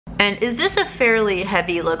And is this a fairly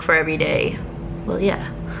heavy look for every day? Well,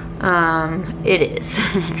 yeah, it is.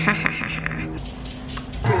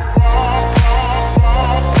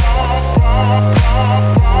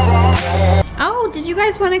 Oh, did you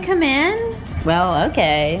guys want to come in? Well,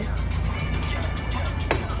 okay.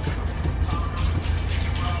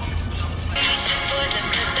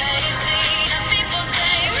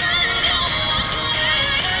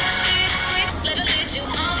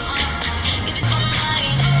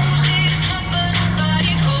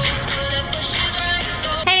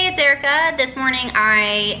 Hey, it's Erica. This morning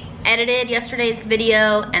I edited yesterday's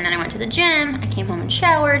video and then I went to the gym. I came home and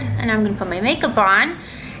showered and I'm gonna put my makeup on.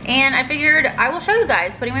 And I figured I will show you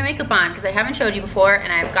guys putting my makeup on because I haven't showed you before,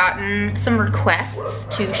 and I've gotten some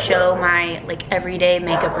requests to show my like everyday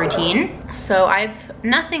makeup routine. So I've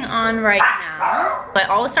nothing on right now, but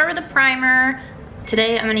I'll start with a primer.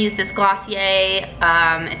 Today I'm gonna use this Glossier.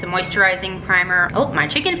 It's a moisturizing primer. Oh, my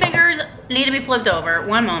chicken fingers need to be flipped over.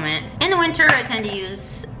 One moment. In the winter, I tend to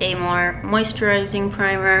use a more moisturizing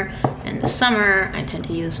primer. In the summer, I tend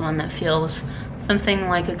to use one that feels something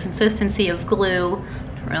like a consistency of glue.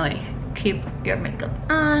 Really keep your makeup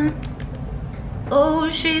on. Oh,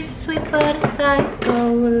 she's sweet but a psycho,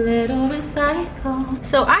 a little bit psycho.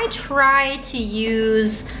 So I try to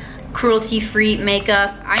use cruelty-free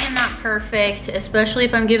makeup. I am not perfect, especially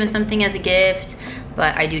if I'm given something as a gift,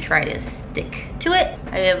 but I do try to stick to it.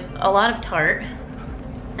 I have a lot of Tarte,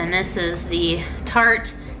 and this is the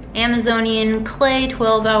Tarte Amazonian Clay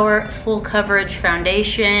 12-Hour Full Coverage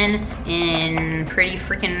Foundation in pretty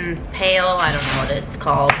freaking pale. I don't know what it's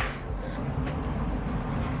called.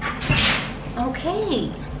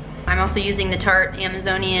 Okay. I'm also using the Tarte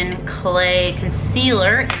Amazonian Clay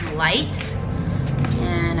Concealer in light.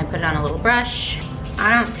 And I put it on a little brush.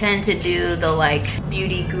 I don't tend to do the like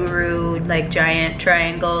beauty guru, like giant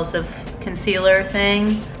triangles of concealer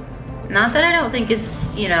thing. Not that I don't think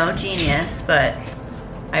it's, you know, genius, but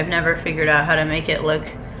I've never figured out how to make it look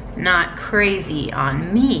not crazy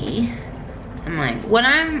on me. I'm like, when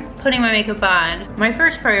I'm putting my makeup on, my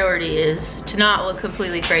first priority is to not look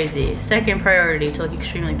completely crazy. Second priority, to look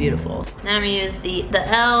extremely beautiful. Then I'm gonna use the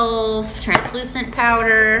e.l.f. translucent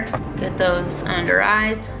powder. Get those under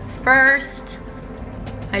eyes first.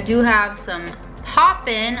 I do have some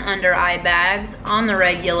pop-in under eye bags on the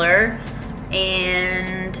regular,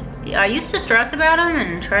 and I used to stress about them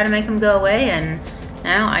and try to make them go away, and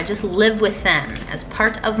now I just live with them as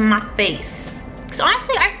part of my face. Because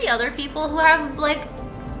honestly, I see other people who have like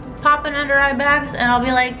popping under eye bags and I'll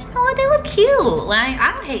be like, you know what, they look cute. Like,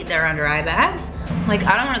 I don't hate their under eye bags. Like,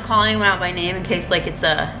 I don't want to call anyone out by name in case like it's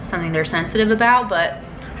something they're sensitive about, but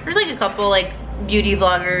there's like a couple like beauty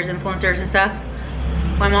vloggers, influencers and stuff.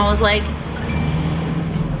 I'm always like,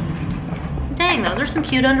 dang, those are some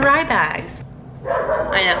cute under eye bags.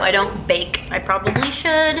 I know, I don't bake. I probably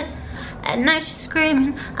should. At night she's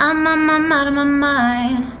screaming, I'm out of my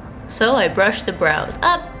mind. So I brush the brows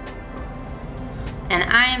up. And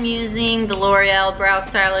I am using the L'Oreal Brow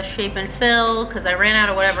Stylist Shape and Fill because I ran out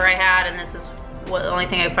of whatever I had, and this is the only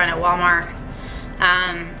thing I find at Walmart.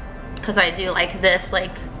 Because I do like this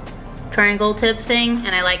like triangle tip thing,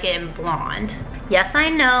 and I like it in blonde. Yes, I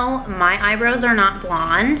know my eyebrows are not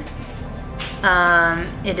blonde.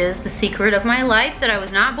 It is the secret of my life that I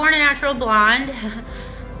was not born a natural blonde.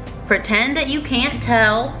 Pretend that you can't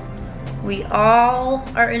tell. We all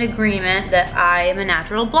are in agreement that I am a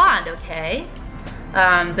natural blonde, okay?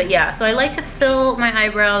 But yeah, so I like to fill my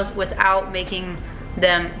eyebrows without making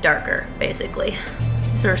them darker, basically.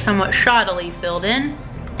 So they're somewhat shoddily filled in.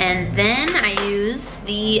 And then I use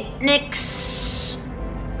the NYX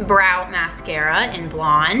Brow Mascara in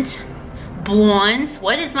blonde. Blonde,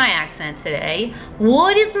 what is my accent today?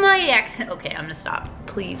 What is my accent? Okay, I'm gonna stop.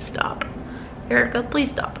 Please stop. Erica,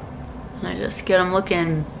 please stop. And I just get them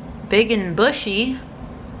looking big and bushy.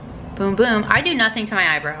 Boom, boom. I do nothing to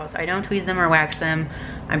my eyebrows. I don't tweeze them or wax them.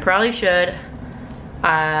 I probably should.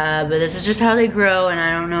 But this is just how they grow and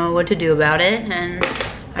I don't know what to do about it. And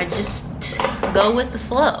I just go with the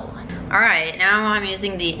flow. All right, now I'm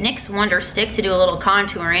using the NYX Wonder Stick to do a little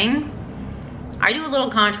contouring. I do a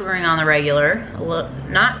little contouring on the regular.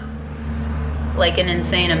 Not like an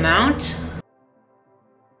insane amount.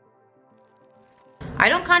 I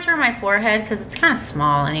don't contour my forehead because it's kind of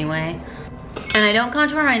small anyway. And I don't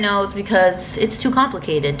contour my nose because it's too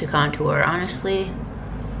complicated to contour, honestly.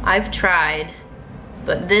 I've tried,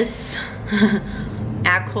 but this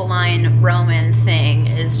aquiline Roman thing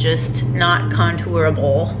is just not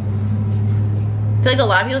contourable. I feel like a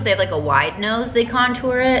lot of people, if they have like a wide nose, they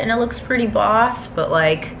contour it and it looks pretty boss, but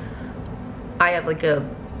like I have like a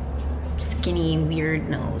skinny, weird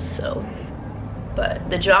nose, so But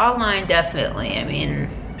the jawline definitely, I mean,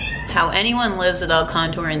 how anyone lives without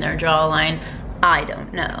contouring their jawline, I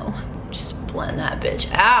don't know. Just blend that bitch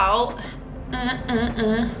out.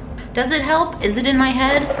 Does it help? Is it in my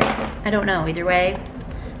head? I don't know, either way,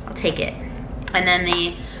 I'll take it. And then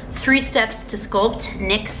the 3 Steps to Sculpt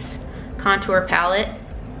NYX Contour Palette.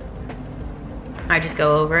 I just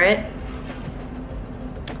go over it.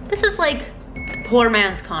 This is like poor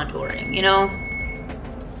man's contouring, you know?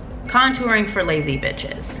 Contouring for lazy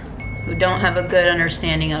bitches who don't have a good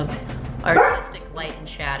understanding of artistic light and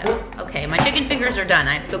shadow. Okay, my chicken fingers are done.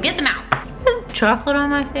 I have to go get them out. Chocolate on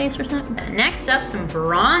my face or something. Next up, some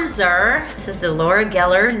bronzer. This is the Laura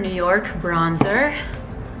Geller New York bronzer.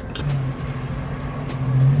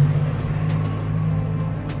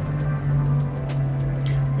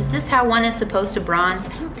 Is this how one is supposed to bronze?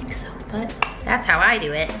 I don't think so, but that's how I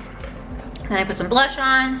do it. Then I put some blush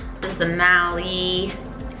on. This is the Mally.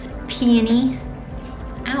 It's peony.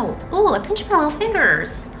 Ow. Ooh, I pinched my little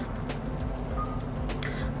fingers.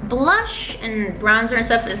 Blush and bronzer and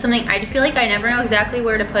stuff is something I feel like I never know exactly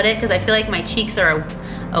where to put it because I feel like my cheeks are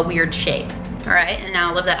a weird shape. All right, and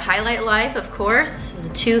now I love that Highlight Life, of course. This is the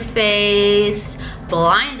Too Faced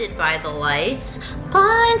Blinded by the Lights.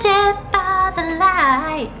 Blinded by the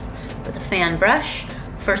light. With a fan brush.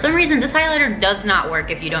 For some reason, this highlighter does not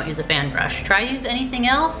work if you don't use a fan brush. Try to use anything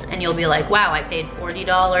else and you'll be like, wow, I paid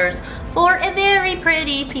 $40 for a very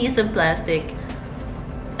pretty piece of plastic.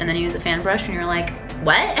 And then you use a fan brush and you're like,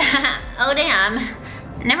 what? Oh damn,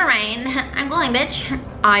 never mind, I'm glowing, bitch.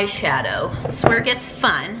 Eyeshadow, this is where it gets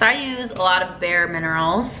fun. So I use a lot of Bare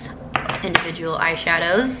Minerals individual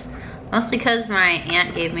eyeshadows, mostly because my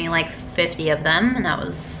aunt gave me like 50 of them, and I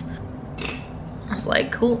was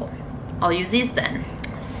like, cool, I'll use these then.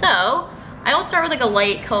 So I always start with like a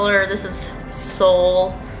light color. This is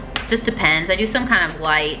Soul, just depends. I do some kind of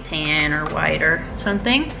light tan or white or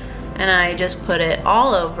something. And I just put it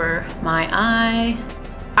all over my eye.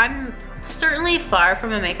 I'm certainly far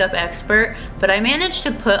from a makeup expert, but I managed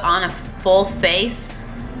to put on a full face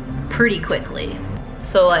pretty quickly.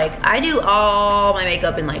 So like, I do all my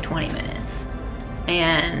makeup in like 20 minutes.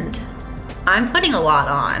 And I'm putting a lot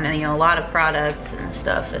on, and you know, a lot of products and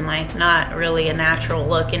stuff, and like not really a natural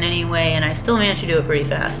look in any way, and I still managed to do it pretty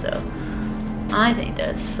fast, so I think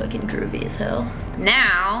that's fucking groovy as hell.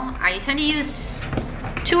 Now, I tend to use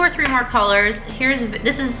 2 or 3 more colors.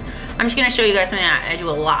 I'm just gonna show you guys something I do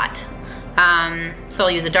a lot. So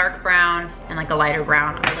I'll use a dark brown and like a lighter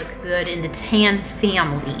brown. I look good in the tan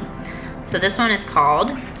family. So this one is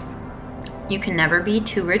called You Can Never Be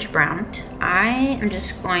Too Rich Brown. I am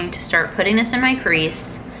just going to start putting this in my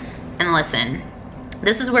crease, and listen,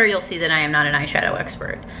 this is where you'll see that I am not an eyeshadow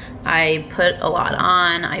expert. I put a lot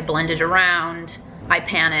on, I blend it around, I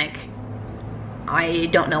panic, I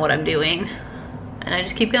don't know what I'm doing, and I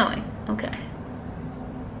just keep going. Okay.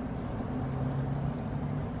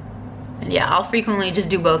 And yeah, I'll frequently just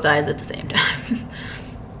do both eyes at the same time.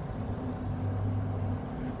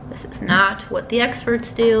 This is not what the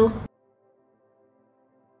experts do.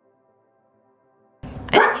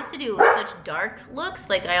 I used to do such dark looks,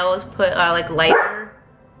 like I always put like lighter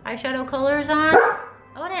eyeshadow colors on.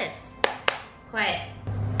 Oh, it is. Quiet.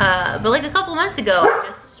 But like a couple months ago,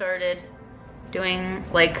 I just started doing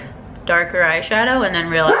like darker eyeshadow and then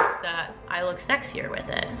realized that I look sexier with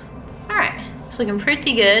it. All right, it's looking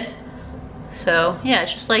pretty good. So yeah,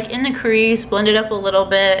 it's just like in the crease, blend it up a little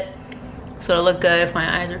bit so it'll look good if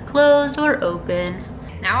my eyes are closed or open.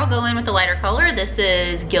 Now I'll go in with the lighter color. This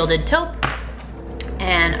is Gilded Taupe,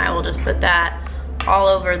 and I will just put that all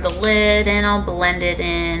over the lid, and I'll blend it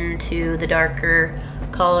into the darker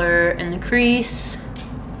color in the crease.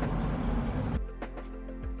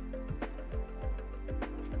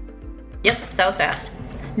 Yep, that was fast.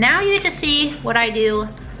 Now you get to see what I do.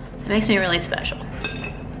 It makes me really special.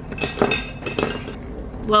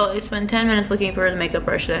 Well, I spent 10 minutes looking for the makeup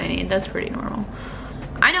brush that I need. That's pretty normal.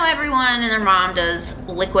 I know everyone and their mom does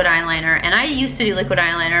liquid eyeliner, and I used to do liquid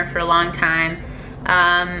eyeliner for a long time.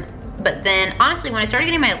 But then honestly, when I started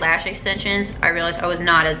getting my lash extensions, I realized I was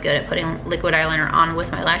not as good at putting liquid eyeliner on with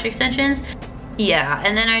my lash extensions. Yeah,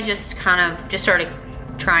 and then I just kind of just started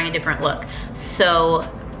trying a different look. So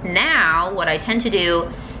now what I tend to do,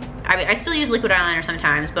 I mean, I still use liquid eyeliner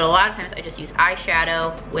sometimes, but a lot of times I just use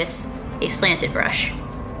eyeshadow with a slanted brush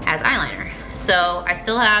as eyeliner. So I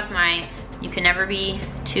still have my You Can Never Be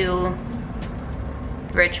Too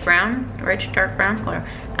Rich dark brown color.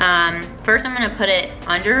 First I'm gonna put it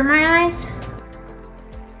under my eyes.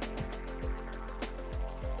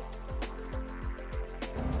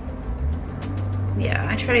 Yeah,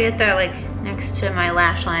 I try to get that like next to my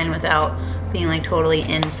lash line without being like totally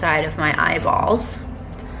inside of my eyeballs.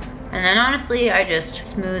 And then honestly, I just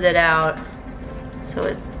smooth it out so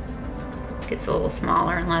it gets a little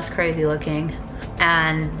smaller and less crazy looking.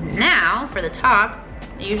 And now for the top,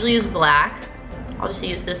 I usually use black. I'll just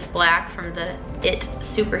use this black from the It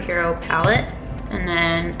Superhero palette. And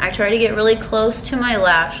then I try to get really close to my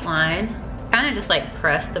lash line. Kind of just like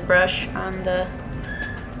press the brush on the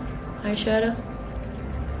eyeshadow.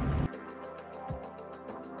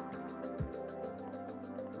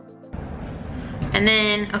 And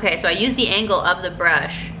then, okay, so I use the angle of the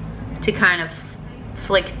brush to kind of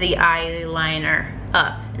flick the eyeliner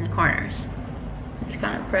up in the corners. Just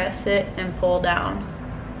kind of press it and pull down.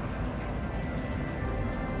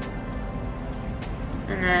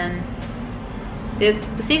 And then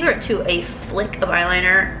the secret to a flick of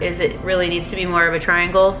eyeliner is it really needs to be more of a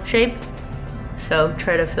triangle shape. So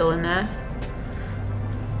try to fill in that.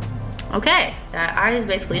 Okay, that eye is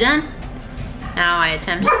basically done. Now I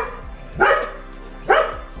attempt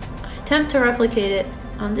to replicate it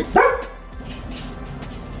on this side.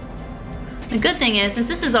 The good thing is, since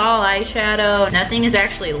this is all eyeshadow, nothing is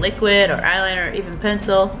actually liquid or eyeliner or even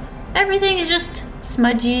pencil. Everything is just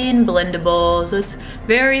smudgy and blendable, so it's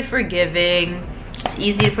very forgiving. It's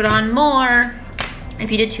easy to put on more.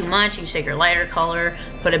 If you did too much, you can take your lighter color,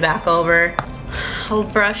 put it back over. I'll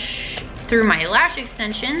brush through my lash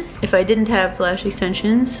extensions. If I didn't have lash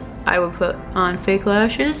extensions, I would put on fake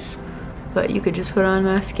lashes, but you could just put on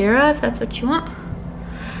mascara if that's what you want.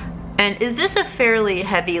 And is this a fairly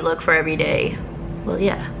heavy look for every day? Well,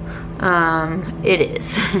 yeah, it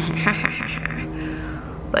is.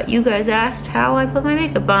 But you guys asked how I put my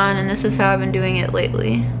makeup on, and this is how I've been doing it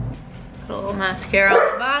lately. Put a little mascara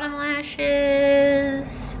on the bottom lashes.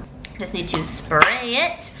 Just need to spray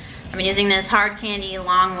it. I've been using this Hard Candy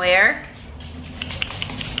Long Wear.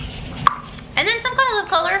 And then some kind of lip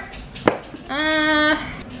color.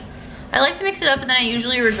 I like to mix it up, and then I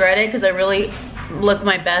usually regret it because I really look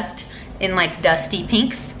my best in like dusty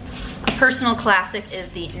pinks. A personal classic is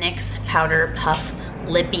the NYX Powder Puff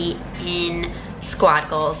Lippy in Squad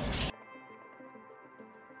Goals.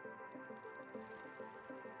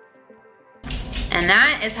 And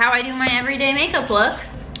that is how I do my everyday makeup look.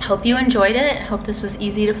 Hope you enjoyed it. Hope this was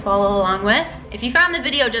easy to follow along with. If you found the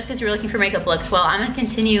video just because you're looking for makeup looks, well, I'm gonna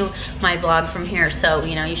continue my vlog from here, so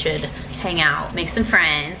you know, you should hang out, make some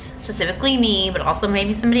friends, specifically me, but also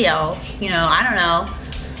maybe somebody else, you know, I don't know,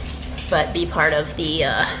 but be part of the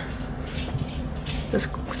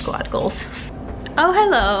Squad Goals. Oh,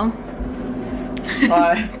 hello.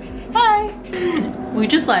 Hi. Hi. We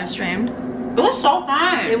just live streamed. It was so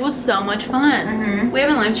fun. It was so much fun. We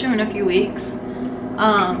haven't live streamed in a few weeks.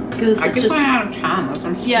 Because I keep going out of town like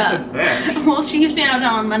some stupid bitch. Well, she keeps being out of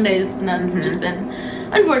town on Mondays, and that's just been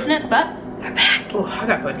unfortunate, but we're back. Oh, I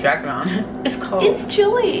gotta put a jacket on. It's cold. It's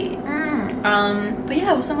chilly. But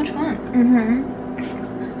yeah, it was so much fun.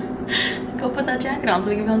 Go put that jacket on so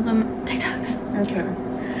we can film some TikToks. Okay.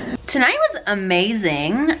 Tonight was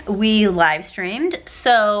amazing. We live streamed.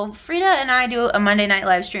 So Frida and I do a Monday night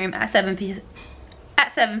live stream at 7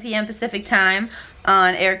 p.m. Pacific time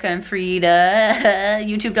on Erika and Frida,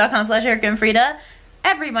 youtube.com/Erika and Frida,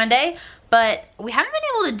 every Monday. But we haven't been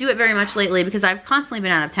able to do it very much lately because I've constantly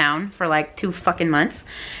been out of town for like 2 fucking months.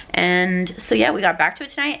 And so yeah, we got back to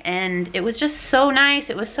it tonight, and it was just so nice.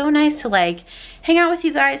 It was so nice to like hang out with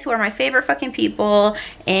you guys who are my favorite fucking people.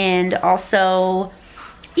 And also,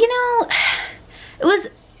 you know, it was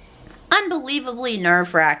unbelievably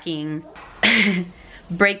nerve-wracking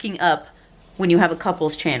breaking up when you have a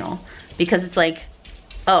couples channel, because it's like,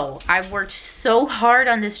 oh, I've worked so hard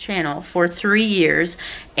on this channel for 3 years,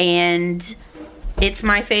 and it's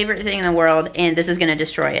my favorite thing in the world, and this is gonna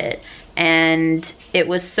destroy it. And it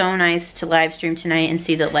was so nice to live stream tonight and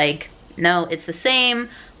see that, like, no, it's the same.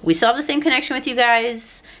 We still have the same connection with you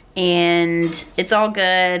guys, and it's all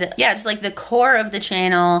good. Yeah, just like the core of the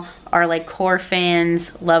channel are like core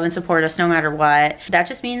fans, love and support us no matter what. That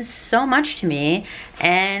just means so much to me.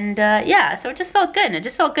 And yeah, so it just felt good, and it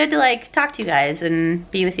just felt good to like talk to you guys and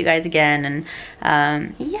be with you guys again.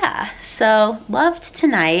 And yeah, so loved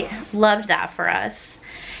tonight, loved that for us.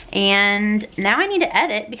 And now I need to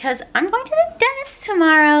edit because I'm going to the dentist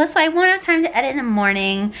tomorrow, so I won't have time to edit in the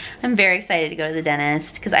morning. I'm very excited to go to the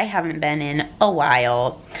dentist because I haven't been in a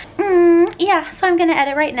while. Yeah, so I'm gonna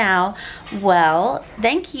edit right now. Well,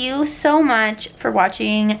 thank you so much for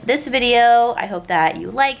watching this video. I hope that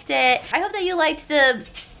you liked it. I hope that you liked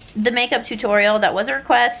the makeup tutorial. That was a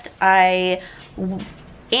request. I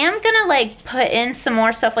am gonna like put in some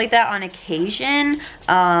more stuff like that on occasion.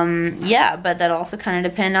 Yeah, but that'll also kind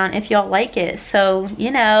of depend on if y'all like it. So,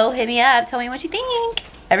 you know, hit me up, tell me what you think.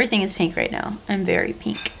 Everything is pink right now. I'm very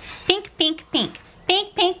pink. Pink, pink, pink.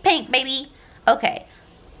 Pink, pink, pink, baby. Okay.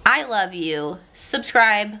 I love you.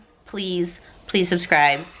 Subscribe, please. Please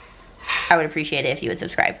subscribe. I would appreciate it if you would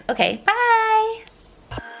subscribe. Okay, bye.